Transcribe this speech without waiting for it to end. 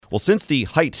Well, since the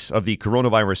height of the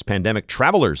coronavirus pandemic,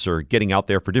 travelers are getting out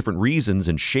there for different reasons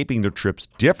and shaping their trips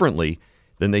differently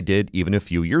than they did even a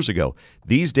few years ago.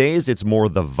 These days, it's more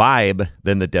the vibe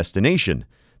than the destination.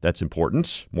 That's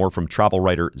important. More from travel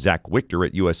writer Zach Wichter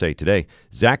at USA Today.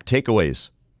 Zach,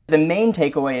 takeaways. The main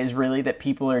takeaway is really that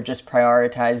people are just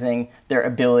prioritizing their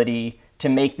ability to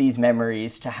make these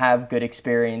memories, to have good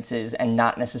experiences, and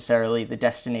not necessarily the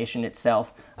destination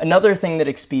itself. Another thing that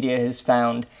Expedia has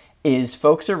found is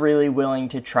folks are really willing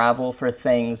to travel for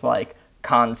things like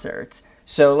concerts.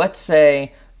 So let's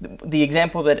say the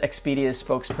example that Expedia's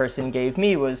spokesperson gave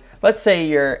me was, let's say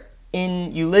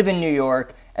you live in New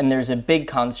York and there's a big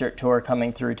concert tour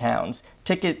coming through town.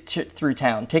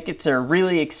 Tickets are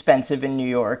really expensive in New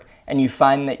York, and you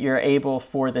find that you're able,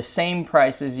 for the same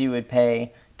price as you would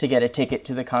pay to get a ticket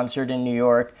to the concert in New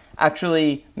York,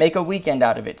 actually make a weekend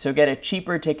out of it. So get a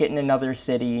cheaper ticket in another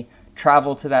city,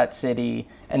 travel to that city,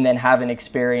 and then have an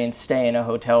experience, stay in a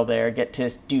hotel there, get to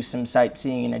do some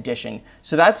sightseeing in addition.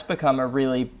 So that's become a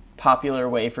really popular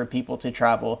way for people to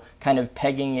travel, kind of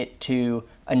pegging it to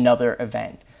another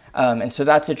event. And so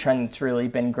that's a trend that's really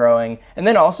been growing. And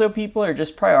then also people are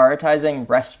just prioritizing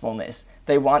restfulness.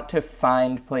 They want to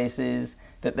find places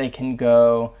that they can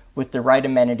go with the right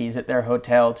amenities at their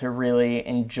hotel to really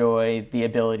enjoy the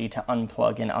ability to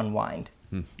unplug and unwind.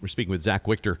 We're speaking with Zach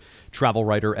Wichter, travel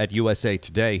writer at USA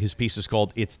Today. His piece is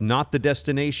called "It's Not the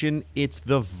Destination, It's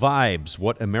the Vibes,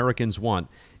 What Americans Want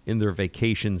in Their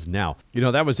Vacations Now." You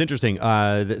know, that was interesting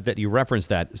that you referenced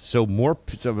that. So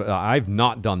I've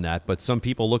not done that, but some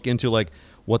people look into like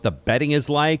what the bedding is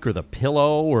like, or the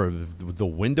pillow, or the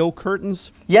window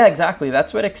curtains. Yeah, exactly.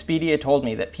 That's what Expedia told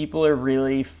me, that people are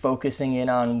really focusing in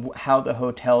on how the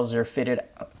hotels are fitted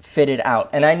out.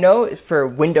 And I know for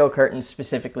window curtains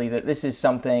specifically that this is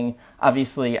something,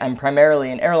 obviously, I'm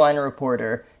primarily an airline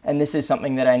reporter, and this is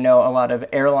something that I know a lot of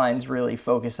airlines really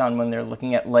focus on when they're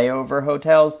looking at layover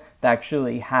hotels that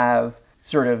actually have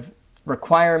sort of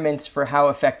requirements for how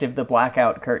effective the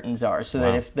blackout curtains are, so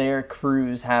that if their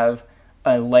crews have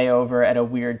a layover at a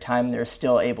weird time, they're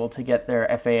still able to get their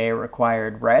FAA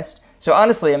required rest. So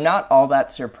honestly, I'm not all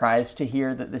that surprised to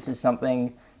hear that this is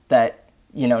something that,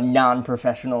 you know,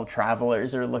 non-professional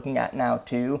travelers are looking at now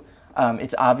too.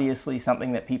 It's obviously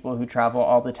something that people who travel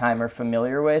all the time are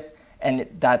familiar with, and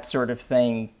that sort of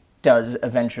thing does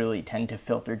eventually tend to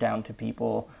filter down to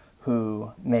people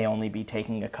who may only be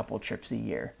taking a couple trips a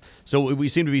year. So we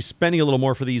seem to be spending a little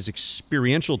more for these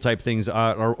experiential type things.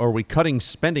 Are we cutting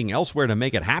spending elsewhere to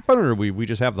make it happen, or we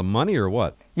just have the money, or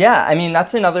what? Yeah, I mean,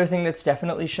 that's another thing that's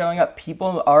definitely showing up.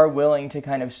 People are willing to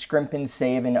kind of scrimp and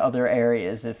save in other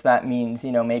areas, if that means,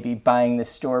 you know, maybe buying the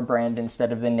store brand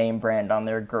instead of the name brand on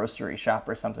their grocery shop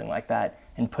or something like that,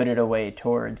 and put it away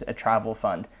towards a travel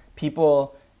fund.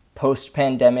 People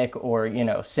post-pandemic, or, you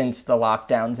know, since the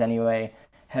lockdowns anyway,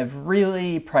 have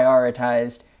really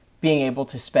prioritized being able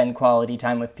to spend quality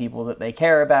time with people that they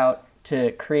care about,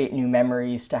 to create new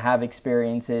memories, to have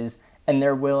experiences, and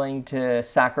they're willing to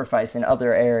sacrifice in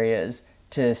other areas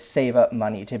to save up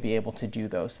money to be able to do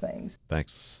those things.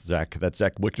 Thanks, Zach. That's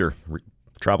Zach Wichter,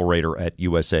 travel writer at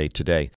USA Today.